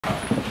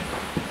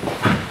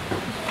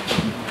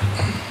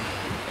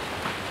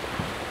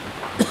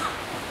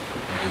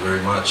you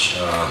very much,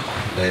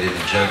 ladies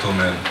and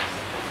gentlemen,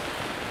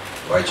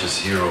 righteous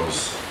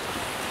heroes,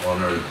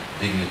 honored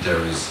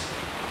dignitaries,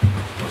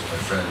 of course my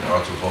friend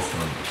Arthur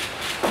Hoffman,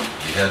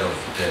 the head of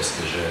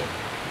TSKZ,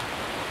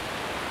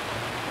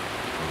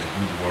 for the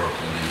good work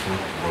and the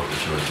important work that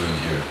you are doing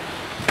here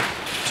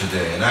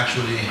today. And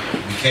actually,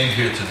 we came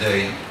here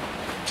today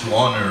to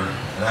honor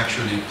and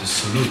actually to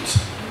salute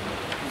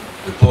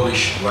the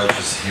Polish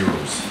righteous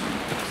heroes,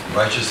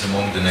 righteous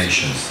among the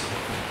nations.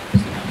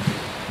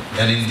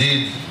 And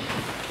indeed,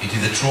 it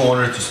is a true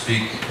honor to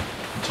speak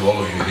to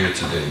all of you here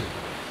today.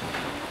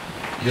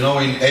 You know,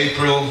 in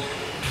April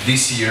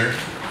this year,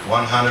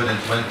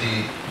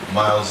 120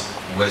 miles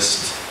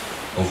west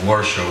of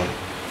Warsaw,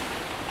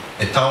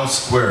 a town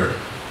square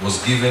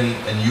was given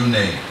a new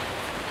name,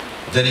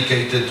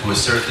 dedicated to a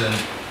certain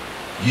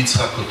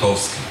Yitzhak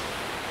Kotowski.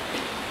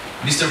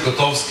 Mr.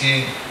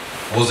 Kotowski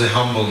was a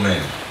humble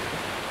man,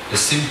 a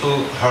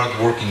simple,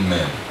 hard-working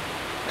man,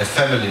 a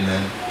family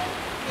man,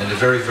 and a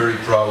very, very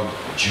proud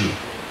Jew.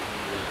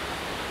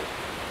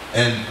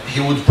 And he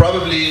would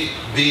probably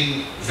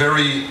be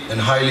very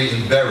and highly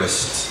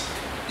embarrassed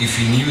if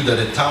he knew that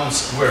a town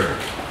square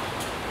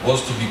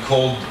was to be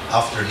called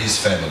after his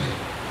family.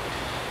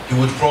 He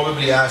would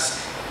probably ask,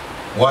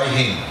 why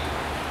him?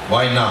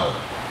 Why now?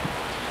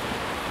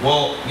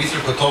 Well, Mr.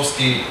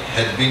 Kotowski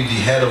had been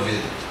the head of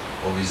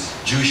his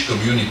Jewish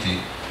community,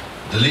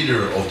 the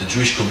leader of the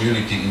Jewish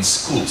community in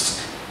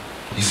Skulsk,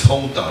 his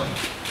hometown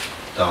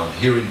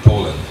here in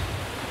Poland.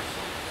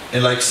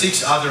 And like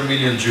 6 other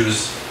million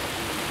Jews,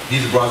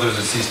 his brothers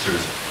and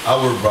sisters,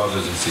 our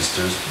brothers and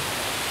sisters,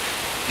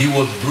 he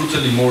was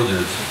brutally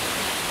murdered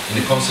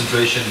in a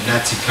concentration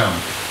Nazi camp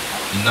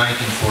in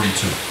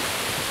 1942,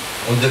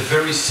 on the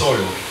very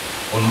soil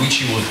on which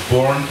he was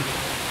born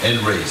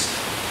and raised.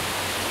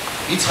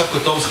 Yitzhak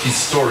Kotowski's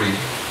story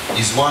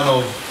is one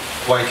of,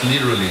 quite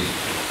literally,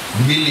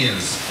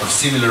 millions of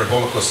similar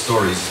Holocaust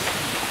stories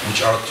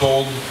which are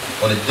told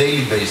on a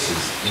daily basis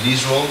in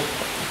Israel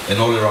and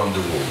all around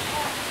the world.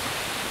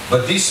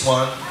 But this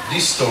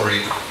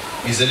story,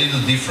 is a little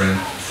different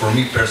for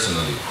me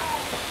personally,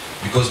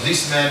 because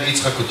this man,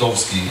 Yitzhak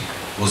Kotowski,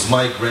 was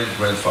my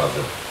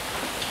great-grandfather.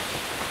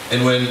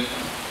 And when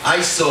I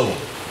saw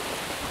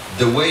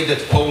the way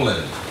that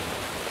Poland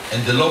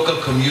and the local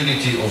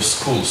community of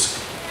Skulsk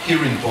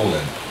here in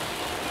Poland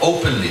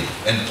openly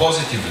and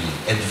positively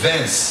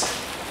advance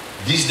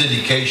this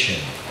dedication,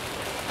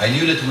 I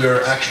knew that we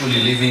are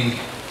actually living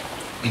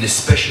in a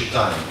special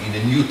time, in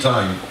a new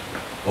time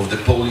of the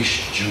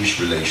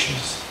Polish-Jewish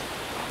relations.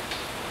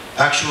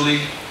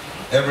 Actually,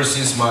 ever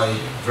since my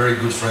very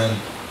good friend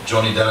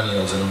Johnny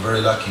Daniels, and I'm very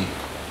lucky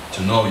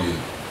to know you,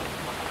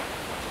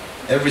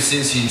 ever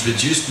since he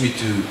introduced me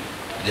to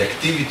the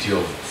activity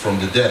of From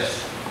the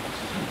Death,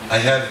 I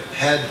have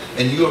had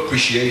a new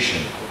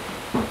appreciation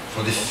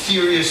for the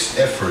serious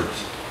effort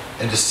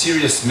and the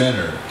serious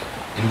manner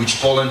in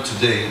which Poland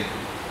today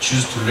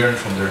choose to learn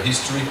from their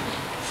history,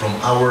 from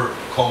our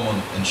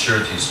common and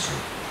shared history.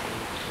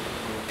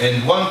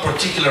 And one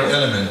particular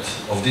element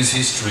of this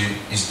history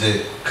is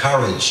the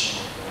courage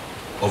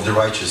of the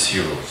righteous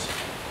heroes.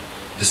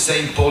 The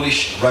same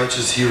Polish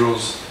righteous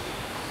heroes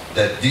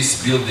that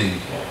this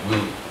building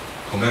will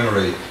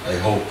commemorate, I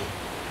hope,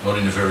 not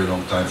in a very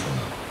long time from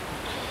now.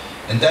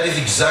 And that is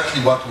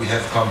exactly what we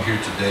have come here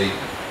today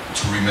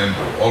to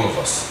remember, all of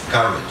us,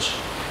 courage.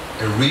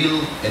 A real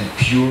and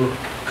pure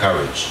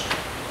courage.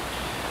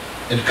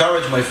 And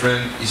courage, my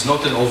friend, is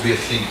not an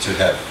obvious thing to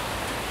have.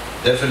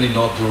 Definitely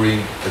not during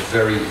a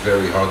very,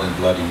 very hard and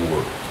bloody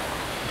war.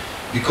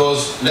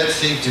 Because let's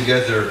think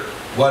together,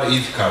 what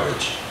is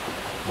courage?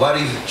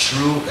 What is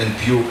true and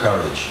pure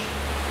courage?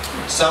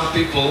 Some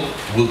people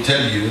will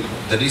tell you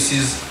that this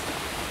is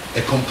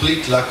a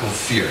complete lack of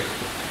fear.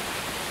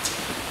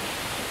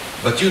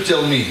 But you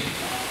tell me,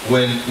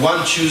 when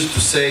one chooses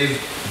to save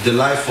the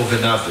life of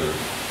another,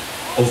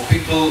 of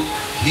people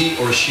he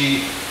or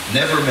she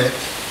never met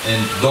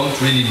and don't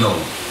really know,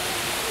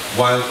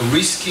 while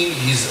risking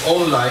his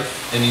own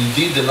life and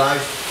indeed the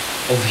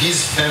life of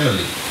his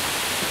family,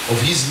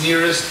 of his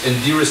nearest and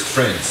dearest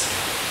friends,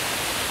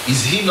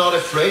 is he not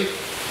afraid?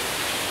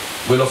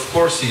 Well, of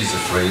course he is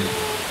afraid,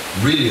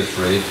 really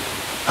afraid.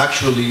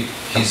 Actually,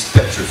 he's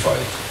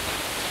petrified.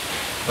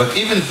 But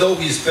even though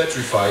he is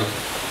petrified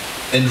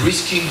and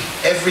risking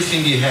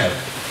everything he had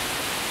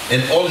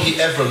and all he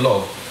ever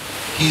loved,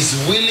 he's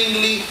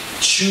willingly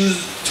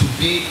choose to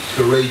be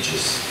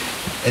courageous.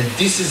 And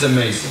this is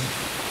amazing.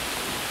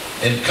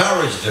 And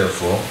courage,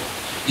 therefore,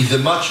 is a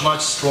much, much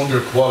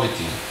stronger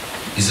quality,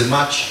 is a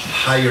much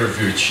higher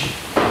virtue.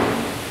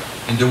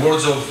 In the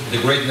words of the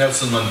great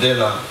Nelson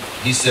Mandela,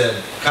 he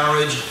said,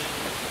 courage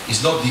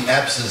is not the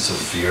absence of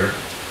fear,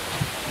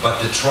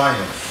 but the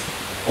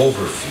triumph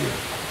over fear.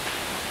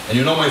 And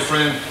you know, my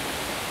friend,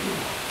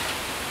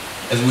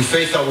 as we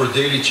face our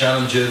daily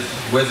challenges,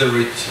 whether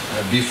it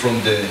be from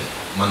the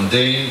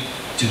mundane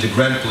to the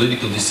grand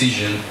political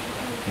decision,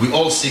 we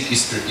all seek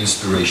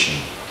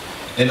inspiration.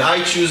 And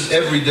I choose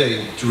every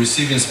day to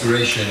receive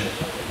inspiration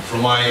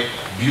from my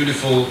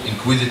beautiful,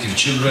 inquisitive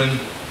children,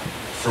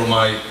 from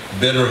my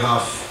better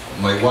half,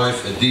 my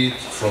wife Edith,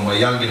 from my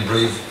young and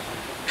brave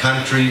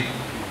country,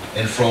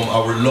 and from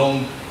our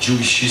long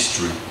Jewish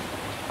history,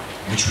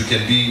 which we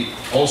can be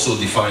also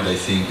defined, I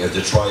think, as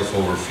the triumph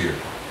over fear.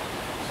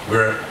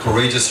 We're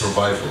courageous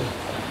survival.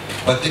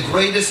 But the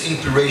greatest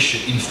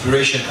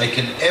inspiration I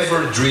can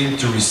ever dream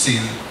to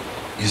receive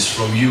is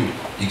from you,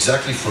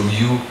 exactly from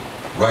you,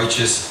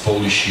 righteous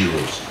Polish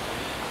heroes.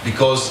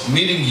 Because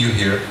meeting you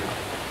here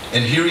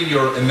and hearing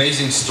your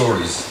amazing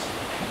stories,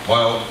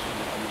 while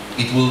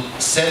it will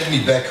send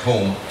me back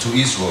home to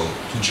Israel,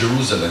 to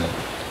Jerusalem,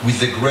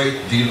 with a great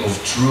deal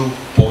of true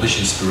Polish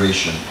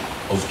inspiration,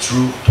 of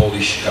true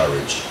Polish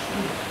courage.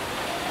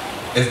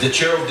 As the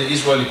chair of the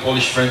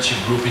Israeli-Polish Friendship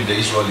Group in the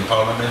Israeli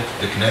Parliament,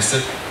 the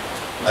Knesset,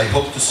 I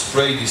hope to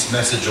spread this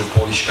message of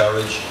Polish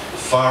courage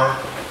far,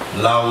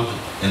 loud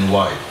and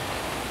wide.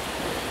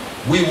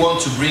 We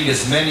want to bring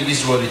as many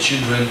Israeli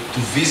children to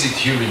visit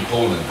here in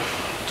Poland,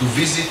 to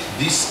visit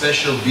this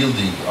special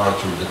building,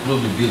 Arthur, that will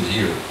be built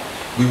here.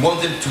 We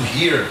want them to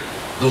hear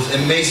those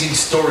amazing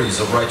stories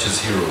of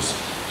righteous heroes,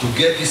 to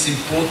get this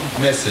important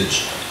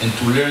message and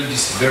to learn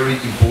this very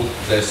important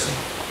lesson.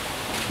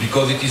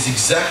 Because it is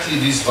exactly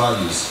these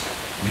values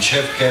which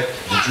have kept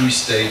the Jewish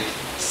state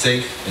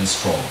safe and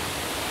strong.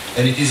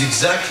 And it is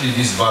exactly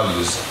these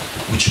values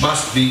which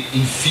must be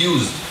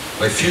infused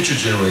by future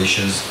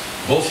generations,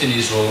 both in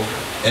Israel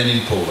and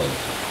in Poland.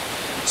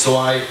 So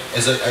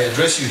as I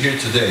address you here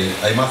today,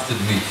 I must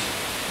admit,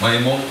 my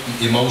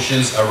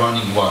emotions are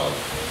running wild.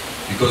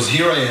 Because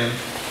here I am,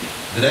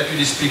 the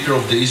Deputy Speaker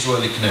of the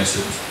Israeli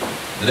Knesset,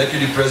 the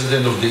Deputy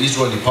President of the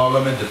Israeli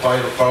Parliament, the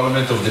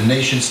Parliament of the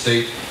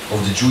nation-state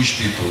of the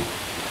Jewish people,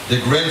 the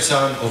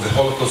grandson of a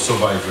Holocaust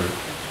survivor,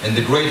 and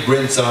the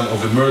great-grandson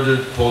of a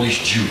murdered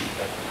Polish Jew.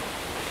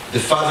 The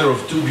father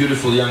of two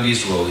beautiful young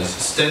Israelis,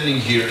 standing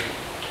here,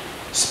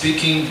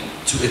 speaking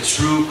to a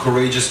true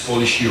courageous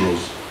Polish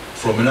heroes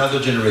from another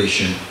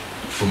generation,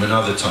 from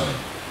another time.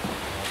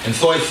 And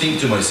so I think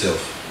to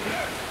myself,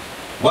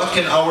 what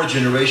can our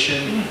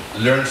generation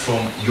learn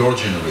from your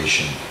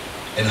generation?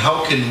 And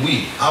how can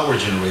we, our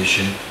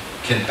generation,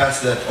 can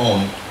pass that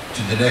on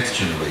to the next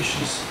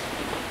generations?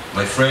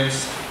 My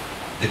friends,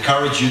 the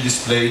courage you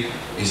displayed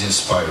is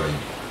inspiring,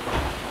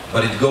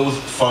 but it goes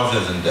farther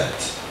than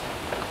that.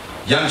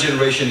 Your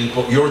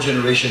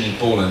generation in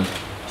Poland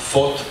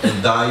fought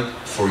and died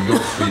for your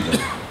freedom.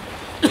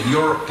 And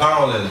your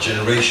parallel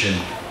generation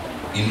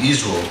in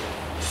Israel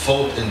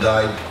fought and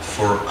died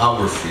for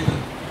our freedom.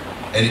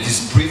 And it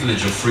is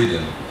privilege of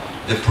freedom,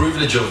 the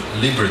privilege of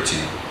liberty,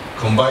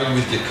 combined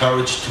with the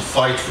courage to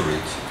fight for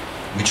it,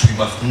 which we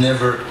must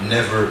never,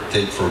 never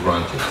take for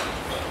granted.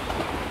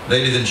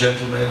 Ladies and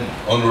gentlemen,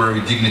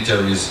 honorary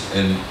dignitaries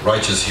and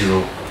righteous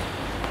hero,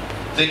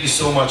 thank you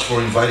so much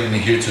for inviting me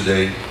here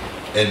today,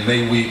 and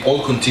may we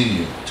all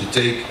continue to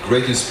take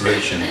great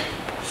inspiration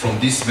from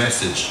this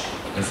message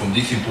and from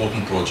this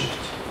important project.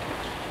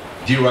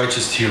 Dear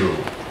righteous hero,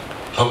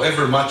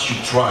 however much you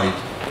tried,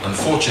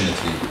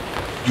 unfortunately,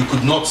 you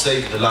could not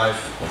save the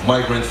life of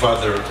my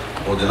grandfather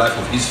or the life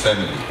of his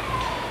family,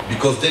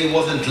 because they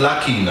wasn't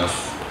lucky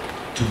enough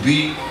to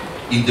be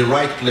in the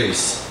right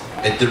place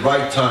at the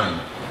right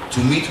time, to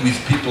meet with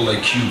people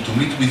like you, to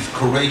meet with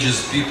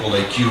courageous people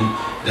like you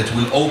that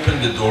will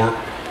open the door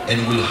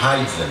and will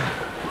hide them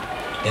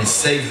and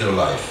save their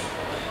life.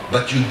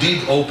 But you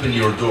did open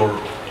your door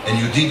and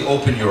you did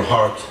open your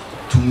heart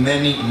to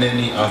many,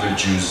 many other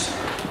Jews.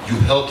 You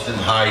helped them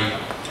hide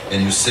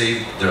and you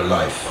saved their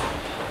life.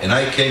 And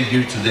I came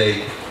here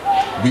today,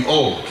 we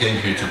all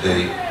came here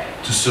today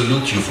to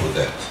salute you for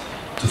that,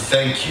 to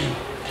thank you.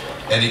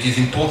 And it is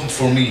important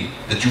for me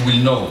that you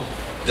will know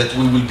that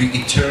we will be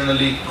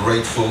eternally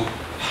grateful,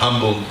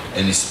 humbled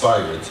and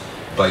inspired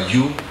by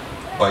you,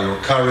 by your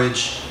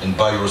courage and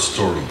by your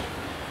story.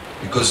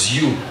 Because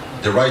you,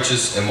 the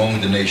righteous among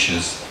the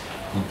nations,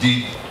 who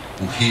did,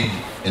 who hid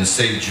and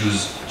saved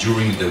Jews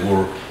during the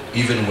war,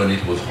 even when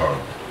it was hard.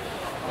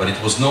 But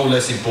it was no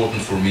less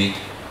important for me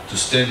to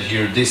stand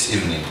here this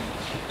evening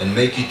and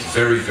make it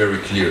very, very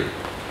clear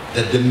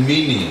that the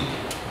meaning,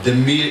 the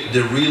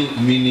real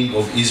meaning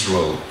of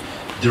Israel,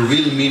 the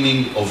real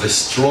meaning of a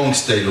strong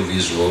state of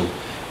Israel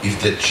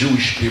is that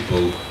Jewish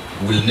people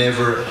will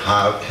never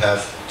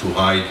have to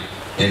hide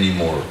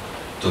anymore.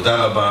 Toda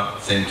raba,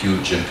 thank you,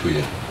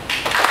 dziękuję.